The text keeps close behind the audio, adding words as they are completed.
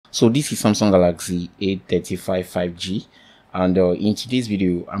So this is Samsung Galaxy A35 5G, and in today's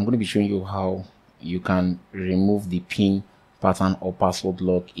video I'm going to be showing you how you can remove the pin pattern or password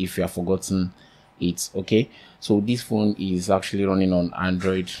lock if you have forgotten it. Okay, so this phone is actually running on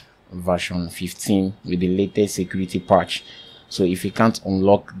Android version 15 with the latest security patch. So if you can't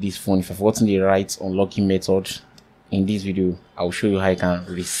unlock this phone, if you've forgotten the right unlocking method, in this video I'll show you how you can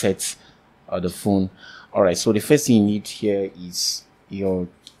reset the phone. All right, so the first thing you need here is your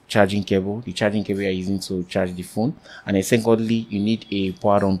charging cable, the charging cable you're using to charge the phone, and then secondly you need a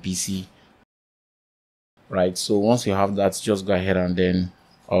powered on PC. Right, so once you have that, just go ahead and then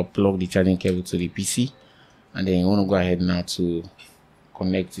plug the charging cable to the PC, and then you want to go ahead now to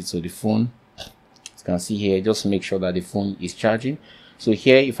connect it to the phone. As you can see here, just make sure that the phone is charging. So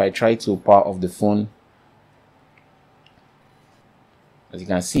here, if I try to power off the phone, as you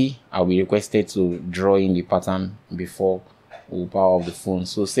can see, I'll be requested to draw in the pattern before we power off the phone.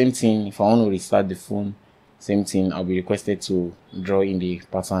 So same thing, if I want to restart the phone, same thing, I'll be requested to draw in the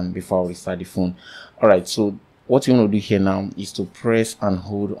pattern before I restart the phone. All right, so what you want to do here now is to press and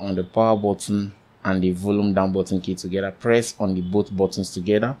hold on the power button and the volume down button key together. Press on the both buttons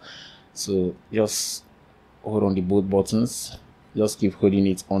together. So just hold on the both buttons, just keep holding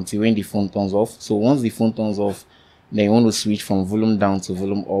it until when the phone turns off. So once the phone turns off, then you want to switch from volume down to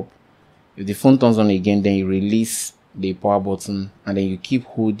volume up. If the phone turns on again, then you release the power button and then you keep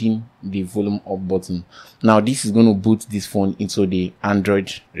holding the volume up button. Now this is going to boot this phone into the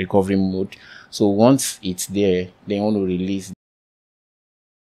Android recovery mode. So once it's there, then you want to release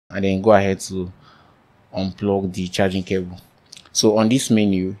and then go ahead to unplug the charging cable. So on this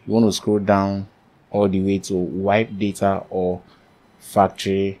menu, you want to scroll down all the way to wipe data or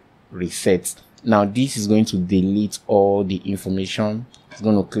factory reset. Now this is going to delete all the information. It's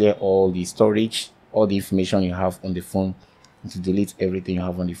going to clear all the storage, all the information you have on the phone, to delete everything you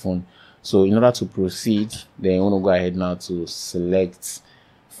have on the phone. So in order to proceed, then you want to go ahead now to select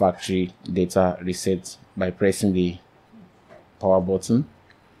factory data reset by pressing the power button,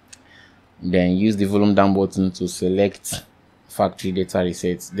 then use the volume down button to select factory data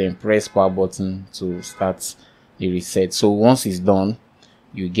reset, then press power button to start the reset. So once it's done,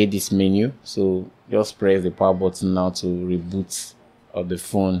 you get this menu. So just press the power button now to reboot of the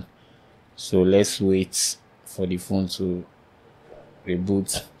phone. So let's wait for the phone to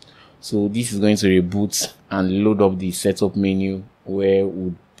reboot. So this is going to reboot and load up the setup menu where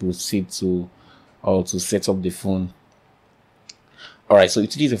we'll proceed to set up the phone. All right, so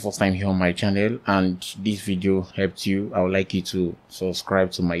if this is the first time here on my channel and this video helped you, I would like you to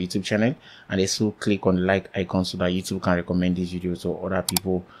subscribe to my YouTube channel and also click on the like icon so that YouTube can recommend this video to other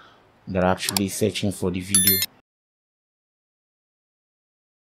people that are actually searching for the video.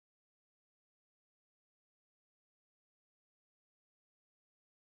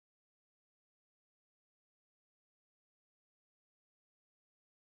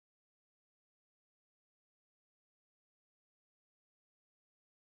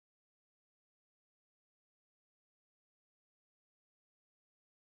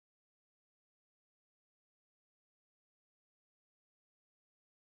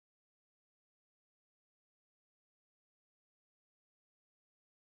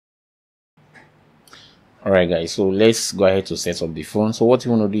 All right guys, so let's go ahead to set up the phone. So what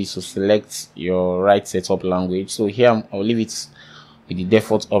you want to do is to select your right setup language. So here I'll leave it with the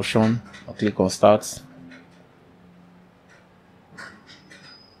default option. I'll click on start.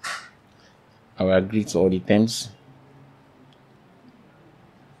 I will agree to all the terms.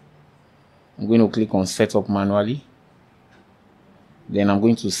 I'm going to click on setup manually. Then I'm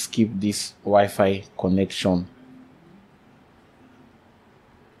going to skip this Wi-Fi connection.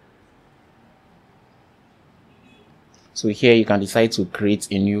 So here you can decide to create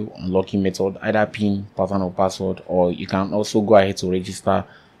a new unlocking method, either PIN, pattern or password, or you can also go ahead to register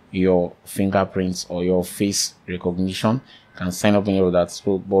your fingerprints or your face recognition. You can sign up any of that.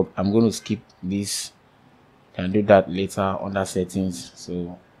 So, but I'm going to skip this. You can do that later under settings.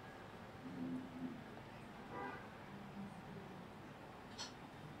 So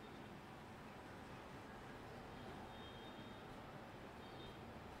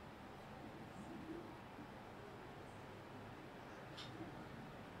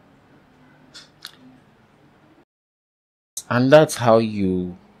and that's how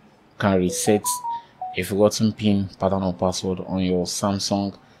you can reset a forgotten PIN, pattern or password on your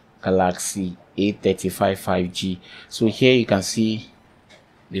Samsung Galaxy A35 5G. So here you can see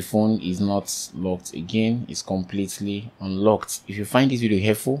the phone is not locked again, it's completely unlocked. If you find this video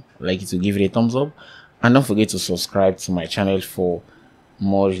helpful, I'd like you to give it a thumbs up and don't forget to subscribe to my channel for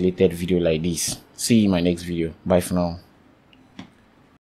more related video like this. See you in my next video. Bye for now.